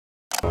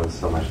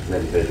so much as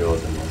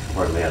individuals and most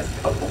importantly as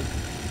a couple.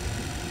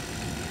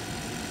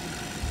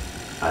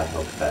 I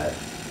hope that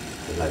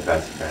as my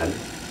best friend,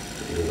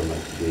 you would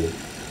like to be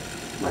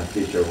my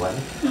future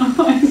wife. Oh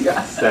my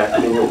God.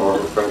 Stephanie will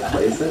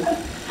replace it.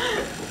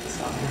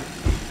 So,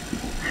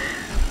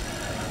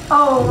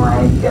 oh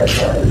my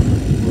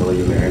goodness. will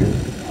you marry me?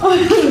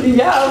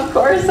 Yeah, of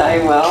course I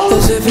will.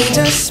 'Cause if we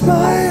just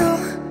smile,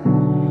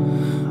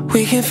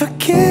 we can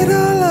forget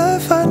all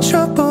of our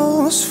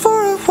troubles for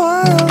a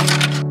while.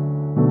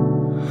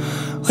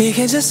 We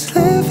can just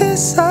live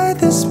inside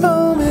this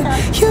moment.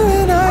 You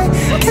and I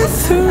get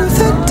through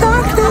the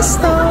darkness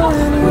now,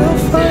 and we'll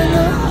find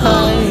the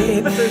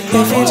light.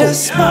 If we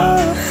just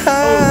smile,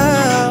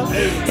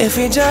 if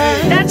we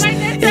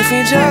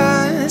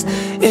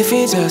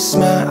just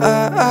smile.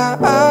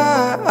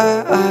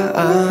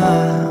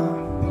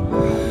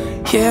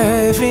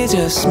 Yeah, if we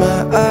just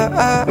smile.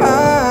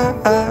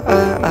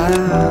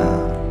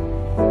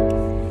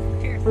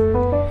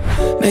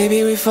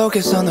 Maybe we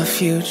focus on the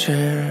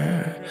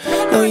future.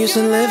 No use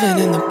in living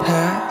in the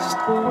past.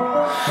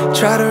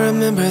 Try to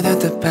remember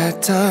that the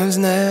bad times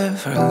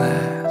never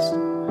last.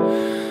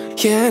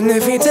 Yeah, and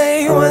every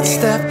day one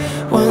step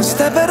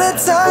at a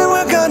time,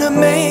 we're gonna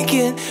make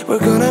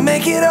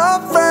it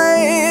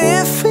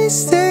alright. If we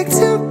stick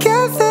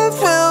together,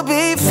 we'll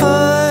be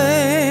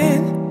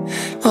fine.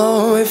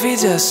 Oh, if we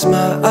just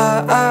smile.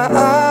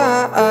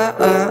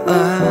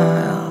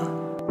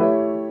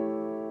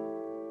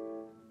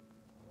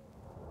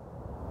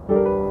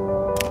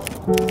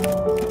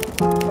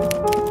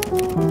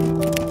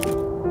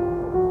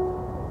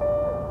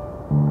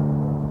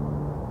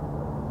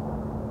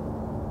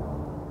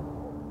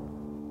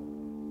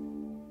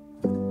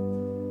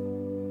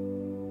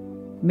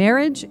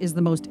 Marriage is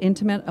the most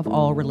intimate of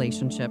all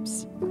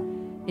relationships.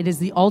 It is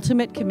the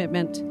ultimate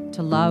commitment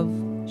to love,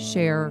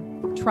 share,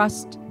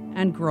 trust,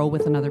 and grow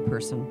with another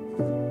person.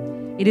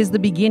 It is the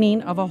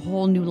beginning of a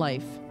whole new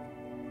life.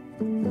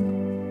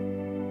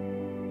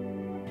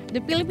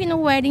 The Filipino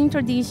wedding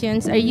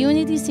traditions are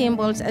unity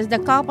symbols as the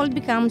couple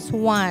becomes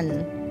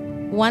one.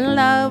 One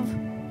love,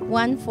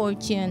 one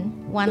fortune,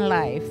 one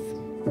life.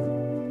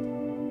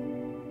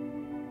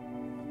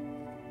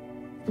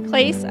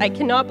 Place, I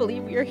cannot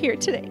believe we are here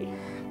today.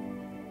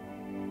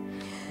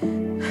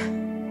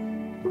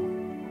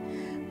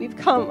 We've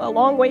come a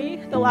long way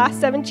the last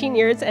 17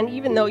 years, and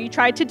even though you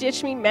tried to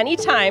ditch me many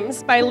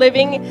times by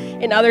living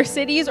in other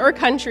cities or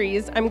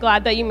countries, I'm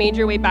glad that you made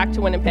your way back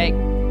to Winnipeg.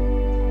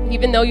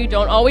 Even though you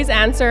don't always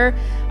answer,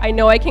 I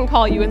know I can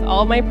call you with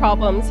all of my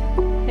problems,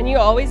 and you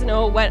always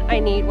know what I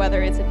need,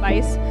 whether it's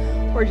advice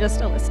or just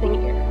a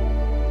listening ear.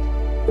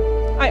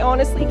 I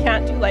honestly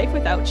can't do life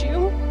without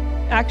you.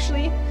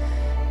 Actually,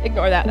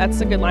 ignore that. That's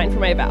a good line for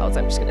my vows.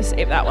 I'm just going to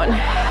save that one.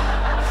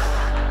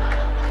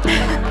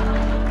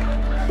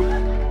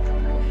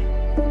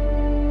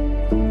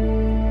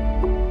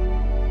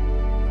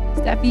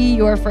 Steffi,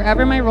 you are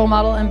forever my role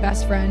model and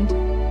best friend.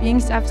 Being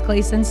Steph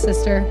Clayson's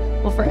sister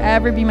will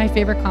forever be my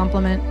favorite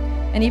compliment.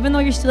 And even though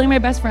you're stealing my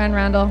best friend,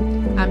 Randell,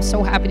 I'm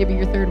so happy to be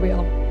your third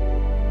wheel.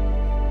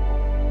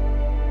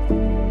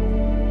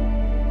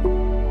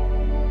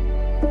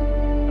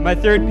 And my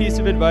third piece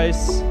of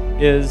advice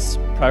is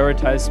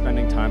prioritize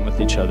spending time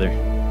with each other.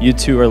 You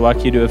two are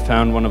lucky to have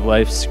found one of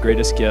life's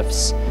greatest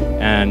gifts,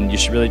 and you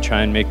should really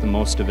try and make the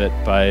most of it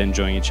by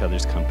enjoying each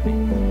other's company.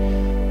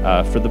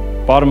 For the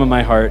bottom of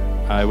my heart,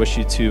 I wish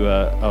you two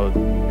a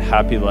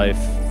happy life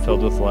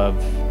filled with love,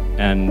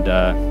 and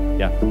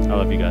yeah, I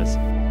love you guys.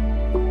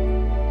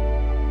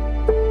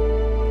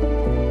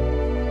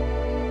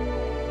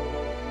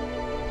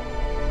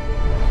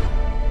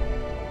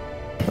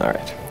 All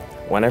right,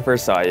 when I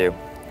first saw you,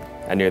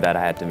 I knew that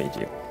I had to meet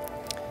you.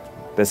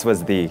 This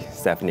was the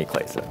Stephanie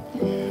Clayson.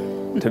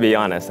 To be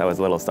honest, I was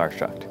a little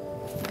starstruck.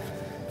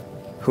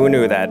 Who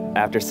knew that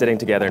after sitting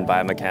together in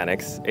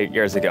biomechanics 8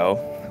 years ago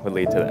would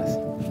lead to this?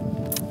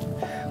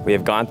 We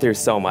have gone through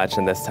so much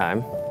in this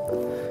time,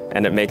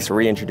 and it makes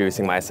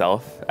reintroducing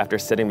myself after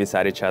sitting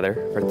beside each other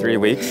for 3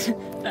 weeks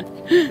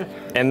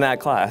in that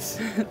class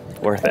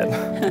worth it.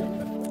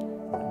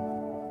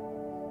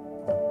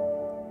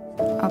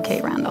 Okay,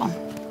 Randell.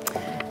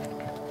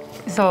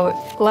 So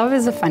love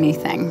is a funny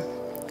thing.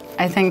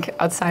 I think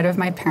outside of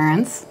my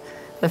parents,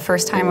 the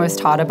first time I was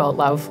taught about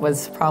love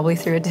was probably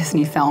through a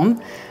Disney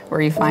film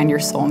where you find your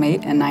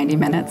soulmate in 90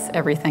 minutes,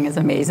 everything is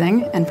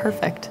amazing and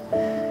perfect.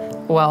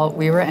 Well,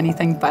 we were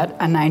anything but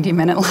a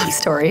 90-minute love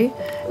story.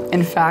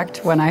 In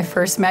fact, when I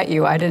first met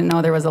you, I didn't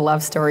know there was a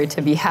love story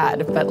to be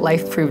had, but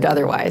life proved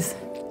otherwise.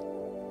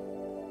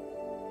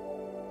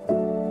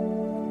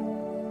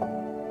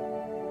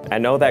 I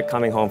know that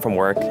coming home from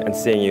work and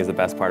seeing you is the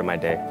best part of my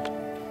day,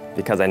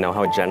 because I know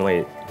how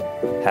genuinely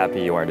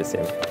happy you are to see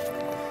me.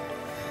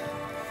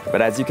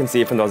 But as you can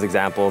see from those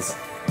examples,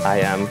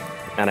 I am,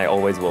 and I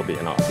always will be,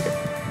 in awe of you.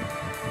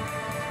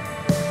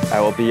 I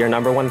will be your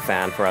 #1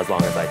 fan for as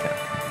long as I can.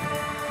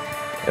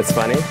 It's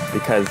funny,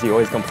 because you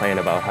always complain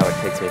about how it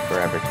takes me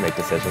forever to make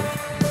decisions,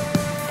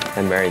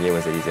 and marrying you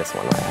was the easiest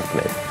one I have to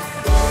make.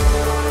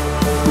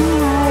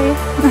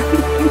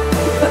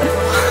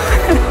 Hi.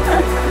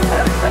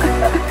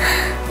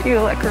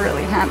 look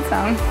really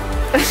handsome.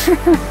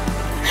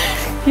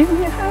 Give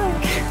me a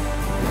hug.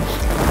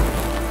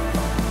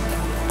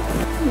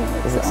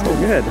 This is so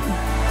good.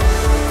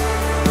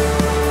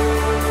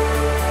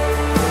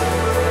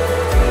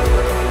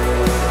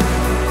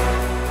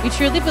 We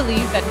truly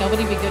believed that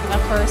nobody would be good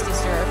enough for our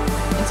sister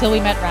until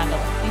we met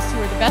Randell. These two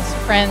were the best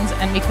friends,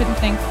 and we couldn't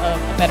think of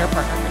a better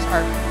partner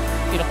for our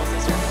beautiful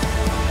sister.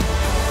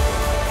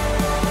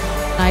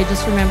 I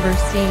just remember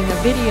seeing a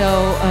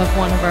video of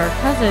one of our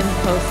cousins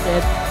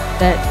posted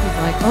that he's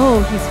like, oh,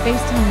 he's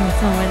FaceTiming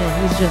someone and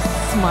he's just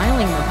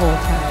smiling the whole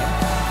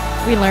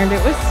time. We learned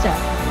it was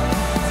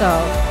Stephanie. So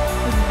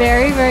I was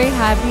very, very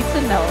happy to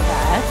know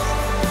that.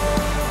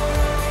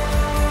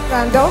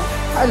 Randell,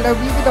 I love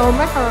you with all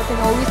my heart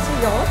and always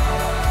will.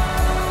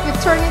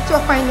 You've turned into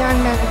a fine young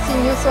man, and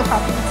seeing you so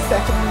happy with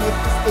Stephanie makes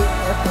this day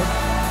perfect.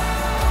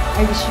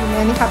 I wish you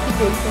many happy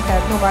days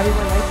ahead, no matter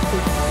where life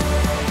takes you.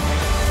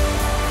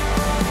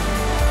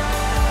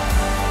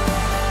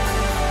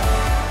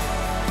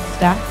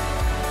 Steph,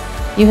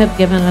 you have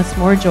given us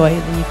more joy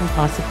than you can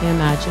possibly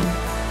imagine.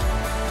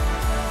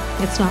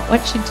 It's not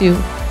what you do,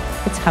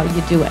 it's how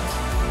you do it.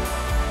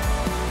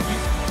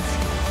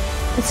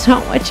 It's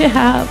not what you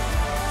have,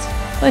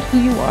 but who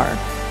you are.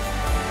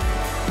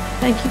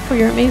 Thank you for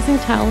your amazing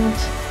talent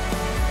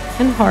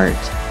and heart,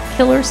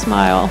 killer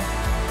smile,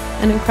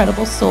 and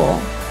incredible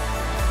soul.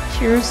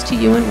 Cheers to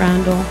you and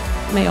Randell.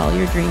 May all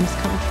your dreams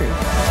come true.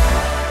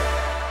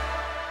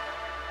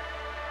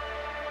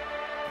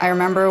 I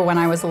remember when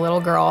I was a little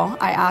girl,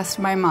 I asked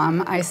my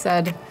mom, I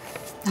said,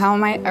 how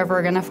am I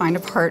ever going to find a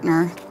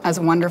partner as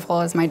wonderful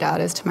as my dad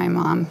is to my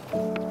mom?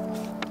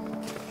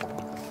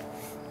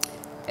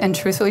 And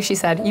truthfully, she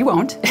said, you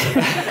won't.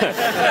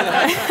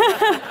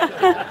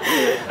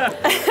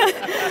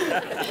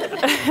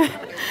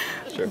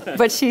 Sure.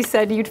 But she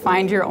said you'd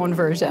find your own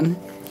version.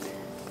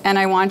 And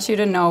I want you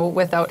to know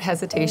without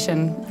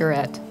hesitation, you're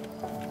it.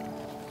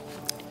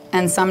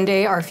 And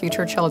someday our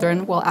future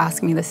children will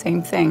ask me the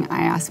same thing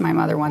I asked my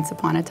mother once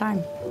upon a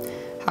time.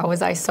 How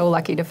was I so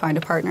lucky to find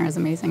a partner as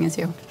amazing as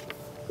you?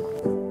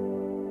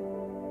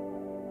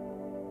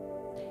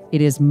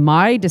 It is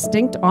my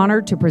distinct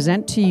honor to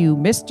present to you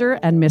Mr.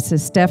 and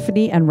Mrs.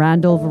 Stephanie and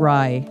Randell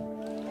Vry.